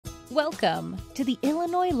Welcome to the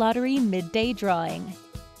Illinois Lottery Midday Drawing.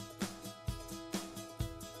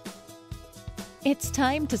 It's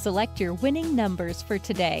time to select your winning numbers for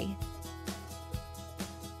today.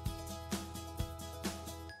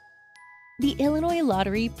 The Illinois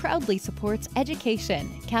Lottery proudly supports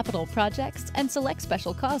education, capital projects, and select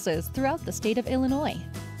special causes throughout the state of Illinois.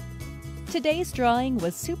 Today's drawing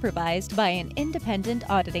was supervised by an independent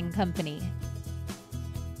auditing company.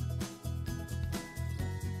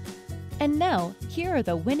 And now, here are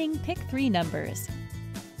the winning Pick 3 numbers.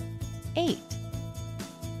 8,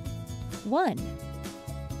 1,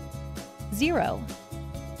 0,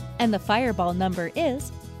 and the fireball number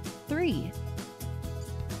is 3.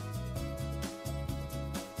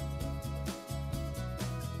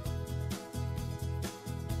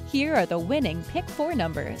 Here are the winning Pick 4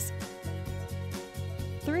 numbers.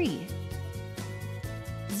 3,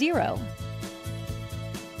 0,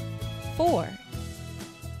 4,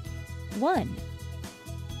 1,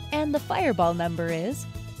 and the fireball number is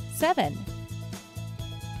 7.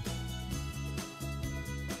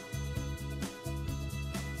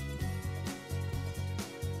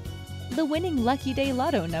 The winning Lucky Day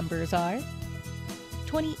Lotto numbers are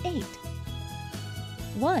 28,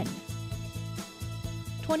 1,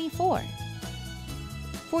 24,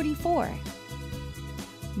 44,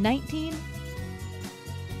 19,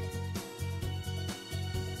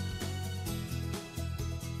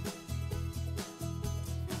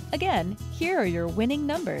 Again, here are your winning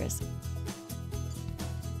numbers.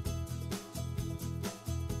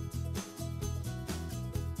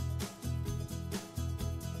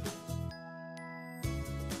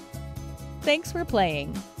 Thanks for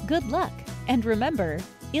playing. Good luck, and remember,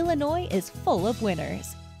 Illinois is full of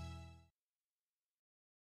winners.